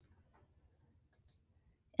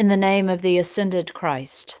In the name of the ascended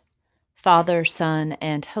Christ, Father, Son,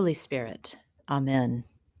 and Holy Spirit. Amen.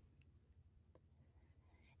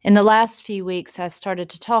 In the last few weeks, I've started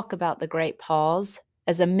to talk about the Great Pause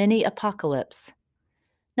as a mini apocalypse.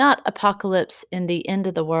 Not apocalypse in the end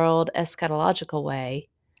of the world eschatological way,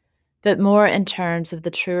 but more in terms of the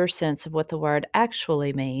truer sense of what the word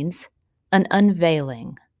actually means, an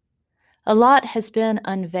unveiling. A lot has been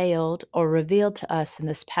unveiled or revealed to us in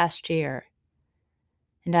this past year,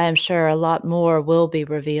 and I am sure a lot more will be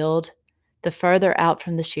revealed the further out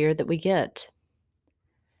from this year that we get.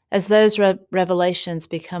 As those revelations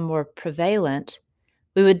become more prevalent,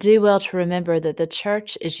 we would do well to remember that the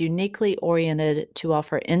church is uniquely oriented to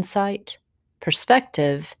offer insight,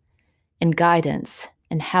 perspective, and guidance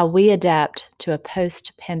in how we adapt to a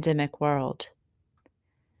post-pandemic world.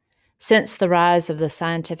 Since the rise of the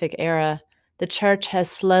scientific era, the church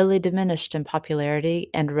has slowly diminished in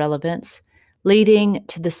popularity and relevance, leading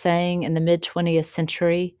to the saying in the mid-20th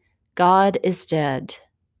century, "God is dead."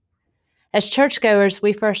 As churchgoers,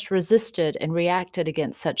 we first resisted and reacted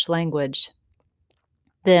against such language.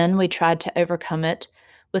 Then we tried to overcome it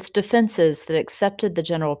with defenses that accepted the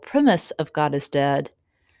general premise of God is dead,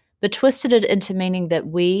 but twisted it into meaning that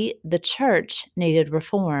we, the church, needed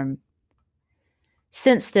reform.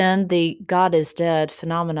 Since then, the God is dead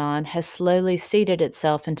phenomenon has slowly seeded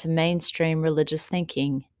itself into mainstream religious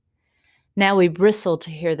thinking. Now we bristle to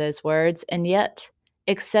hear those words and yet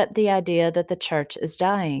accept the idea that the church is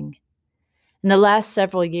dying. In the last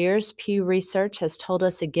several years, Pew Research has told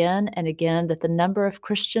us again and again that the number of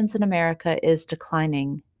Christians in America is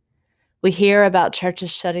declining. We hear about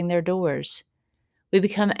churches shutting their doors. We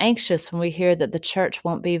become anxious when we hear that the church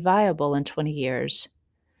won't be viable in 20 years.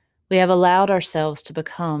 We have allowed ourselves to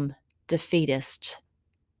become defeatist.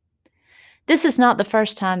 This is not the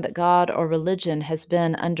first time that God or religion has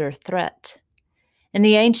been under threat. In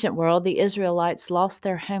the ancient world, the Israelites lost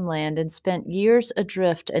their homeland and spent years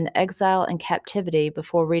adrift in exile and captivity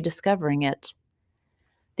before rediscovering it.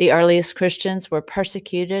 The earliest Christians were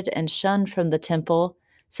persecuted and shunned from the temple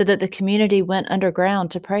so that the community went underground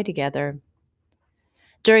to pray together.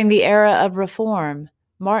 During the era of Reform,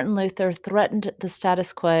 Martin Luther threatened the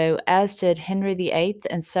status quo, as did Henry VIII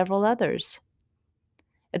and several others.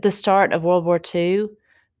 At the start of World War II,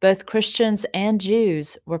 both Christians and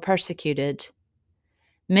Jews were persecuted.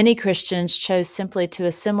 Many Christians chose simply to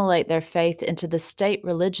assimilate their faith into the state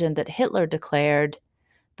religion that Hitler declared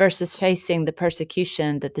versus facing the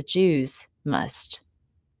persecution that the Jews must.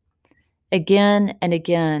 Again and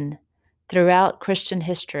again, throughout Christian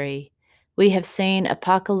history, we have seen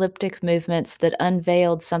apocalyptic movements that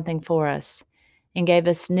unveiled something for us and gave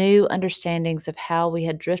us new understandings of how we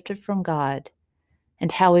had drifted from God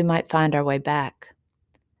and how we might find our way back.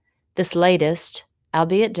 This latest,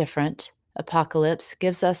 albeit different, apocalypse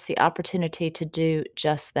gives us the opportunity to do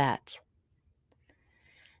just that.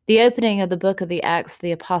 The opening of the book of the Acts of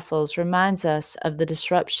the Apostles reminds us of the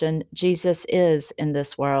disruption Jesus is in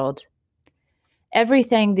this world.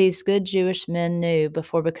 Everything these good Jewish men knew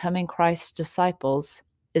before becoming Christ's disciples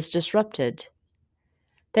is disrupted.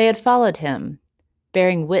 They had followed him,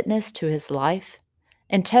 bearing witness to his life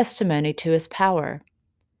and testimony to his power.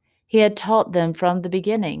 He had taught them from the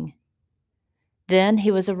beginning. Then he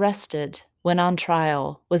was arrested, went on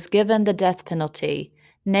trial, was given the death penalty,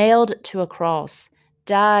 nailed to a cross,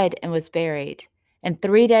 died and was buried, and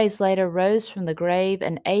 3 days later rose from the grave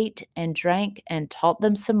and ate and drank and taught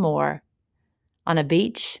them some more. On a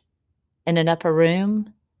beach, in an upper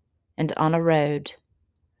room, and on a road.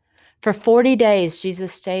 For 40 days,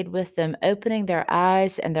 Jesus stayed with them, opening their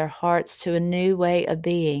eyes and their hearts to a new way of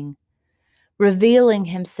being, revealing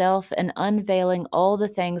himself and unveiling all the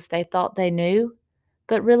things they thought they knew,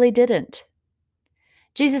 but really didn't.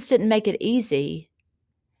 Jesus didn't make it easy,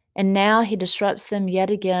 and now he disrupts them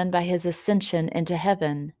yet again by his ascension into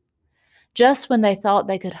heaven. Just when they thought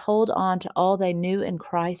they could hold on to all they knew in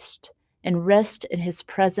Christ and rest in his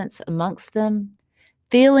presence amongst them,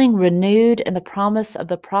 feeling renewed in the promise of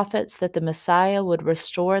the prophets that the Messiah would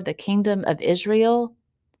restore the kingdom of Israel,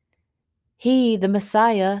 he, the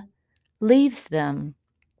Messiah, leaves them.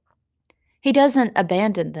 He doesn't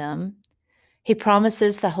abandon them. He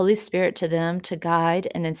promises the Holy Spirit to them to guide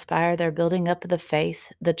and inspire their building up of the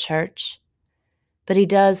faith, the church. But he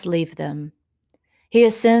does leave them. He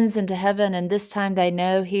ascends into heaven, and this time they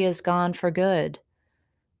know he is gone for good,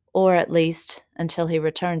 or at least until he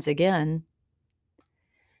returns again.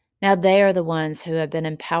 Now they are the ones who have been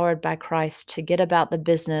empowered by Christ to get about the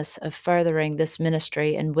business of furthering this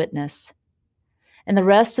ministry and witness. And the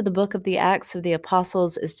rest of the book of the Acts of the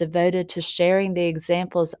Apostles is devoted to sharing the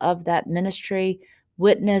examples of that ministry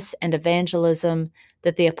witness, and evangelism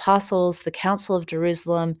that the apostles, the Council of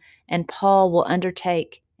Jerusalem, and Paul will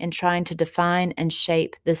undertake in trying to define and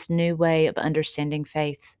shape this new way of understanding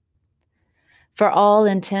faith. For all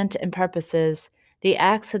intent and purposes, the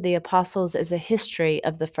Acts of the Apostles is a history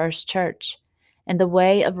of the first church and the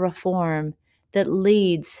way of reform that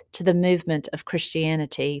leads to the movement of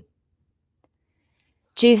Christianity.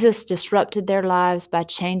 Jesus disrupted their lives by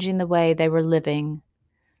changing the way they were living.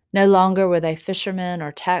 No longer were they fishermen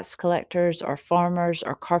or tax collectors or farmers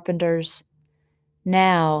or carpenters.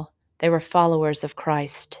 Now they were followers of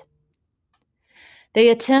Christ. They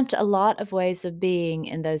attempt a lot of ways of being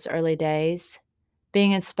in those early days,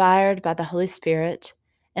 being inspired by the Holy Spirit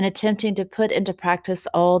and attempting to put into practice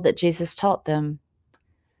all that Jesus taught them.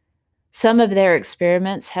 Some of their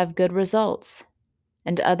experiments have good results,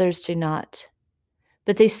 and others do not.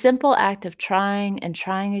 But the simple act of trying and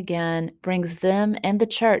trying again brings them and the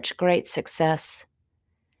church great success.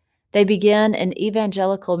 They begin an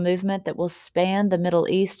evangelical movement that will span the Middle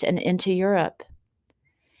East and into Europe.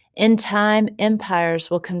 In time, empires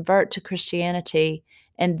will convert to Christianity,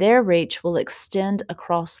 and their reach will extend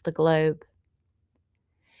across the globe.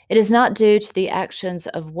 It is not due to the actions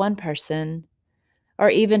of one person or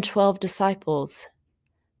even 12 disciples,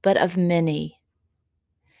 but of many.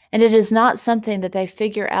 And it is not something that they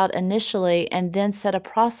figure out initially and then set a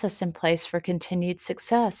process in place for continued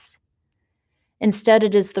success. Instead,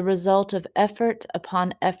 it is the result of effort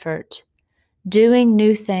upon effort, doing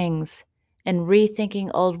new things and rethinking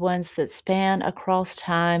old ones that span across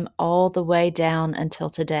time all the way down until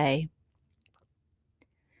today.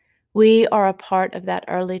 We are a part of that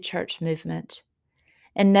early church movement,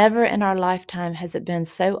 and never in our lifetime has it been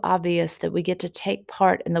so obvious that we get to take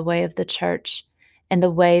part in the way of the church and the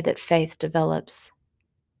way that faith develops.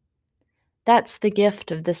 That's the gift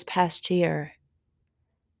of this past year.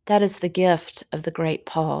 That is the gift of the great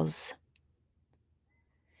pause.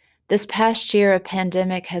 This past year of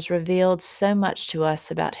pandemic has revealed so much to us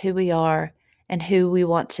about who we are and who we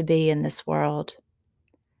want to be in this world.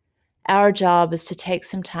 Our job is to take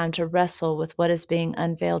some time to wrestle with what is being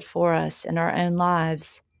unveiled for us in our own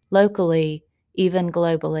lives, locally, even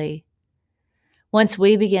globally. Once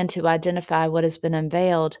we begin to identify what has been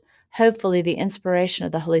unveiled, hopefully the inspiration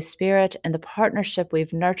of the Holy Spirit and the partnership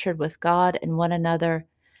we've nurtured with God and one another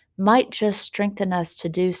might just strengthen us to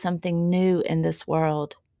do something new in this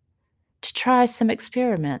world, to try some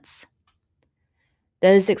experiments.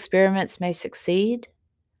 Those experiments may succeed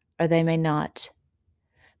or they may not.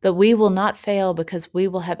 But we will not fail because we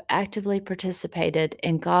will have actively participated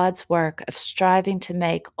in God's work of striving to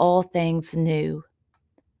make all things new.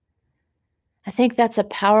 I think that's a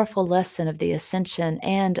powerful lesson of the ascension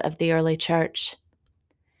and of the early church.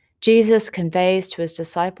 Jesus conveys to his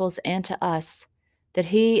disciples and to us that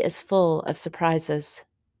he is full of surprises.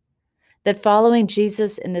 That following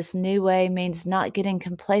Jesus in this new way means not getting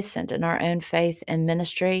complacent in our own faith and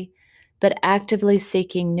ministry, but actively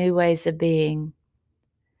seeking new ways of being.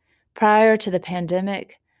 Prior to the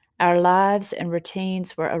pandemic, our lives and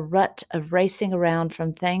routines were a rut of racing around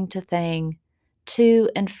from thing to thing, to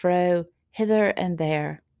and fro, hither and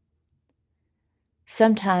there.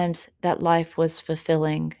 Sometimes that life was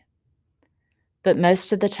fulfilling, but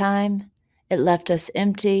most of the time it left us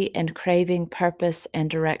empty and craving purpose and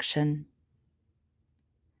direction.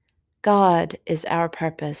 God is our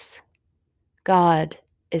purpose. God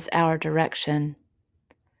is our direction.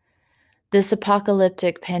 This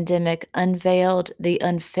apocalyptic pandemic unveiled the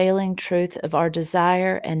unfailing truth of our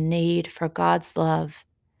desire and need for God's love,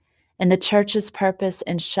 and the church's purpose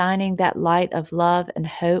in shining that light of love and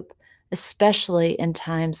hope, especially in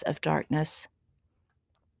times of darkness.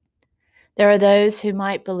 There are those who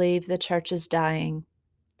might believe the church is dying,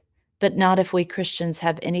 but not if we Christians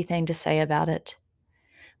have anything to say about it.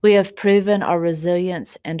 We have proven our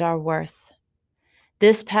resilience and our worth.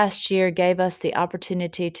 This past year gave us the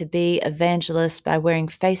opportunity to be evangelists by wearing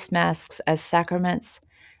face masks as sacraments,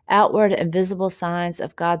 outward and visible signs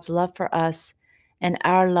of God's love for us and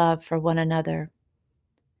our love for one another.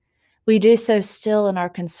 We do so still in our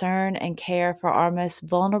concern and care for our most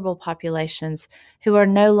vulnerable populations who are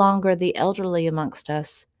no longer the elderly amongst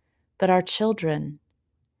us, but our children.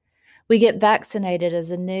 We get vaccinated as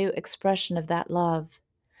a new expression of that love,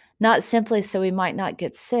 not simply so we might not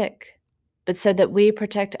get sick, but so that we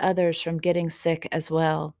protect others from getting sick as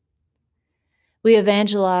well. We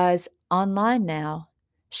evangelize online now,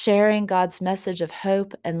 sharing God's message of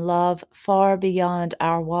hope and love far beyond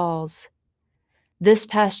our walls. This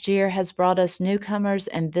past year has brought us newcomers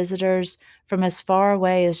and visitors from as far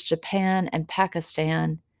away as Japan and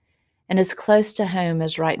Pakistan, and as close to home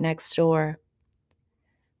as right next door.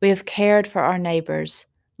 We have cared for our neighbors,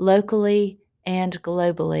 locally and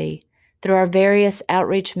globally, through our various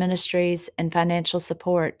outreach ministries and financial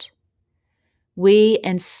support. We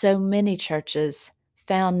and so many churches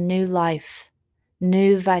found new life,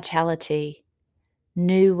 new vitality,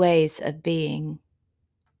 new ways of being.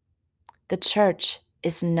 The church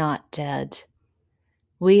is not dead.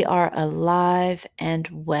 We are alive and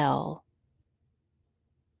well.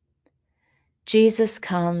 Jesus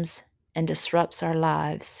comes and disrupts our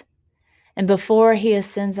lives. And before he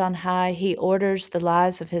ascends on high, he orders the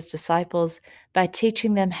lives of his disciples by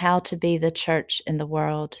teaching them how to be the church in the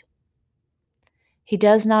world. He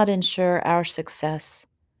does not ensure our success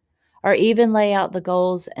or even lay out the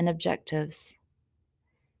goals and objectives.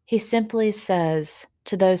 He simply says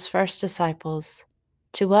to those first disciples,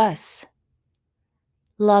 to us,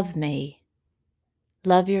 love me,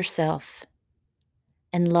 love yourself,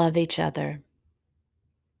 and love each other.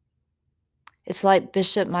 It's like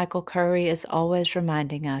Bishop Michael Curry is always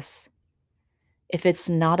reminding us, if it's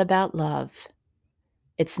not about love,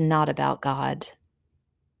 it's not about God.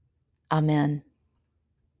 Amen.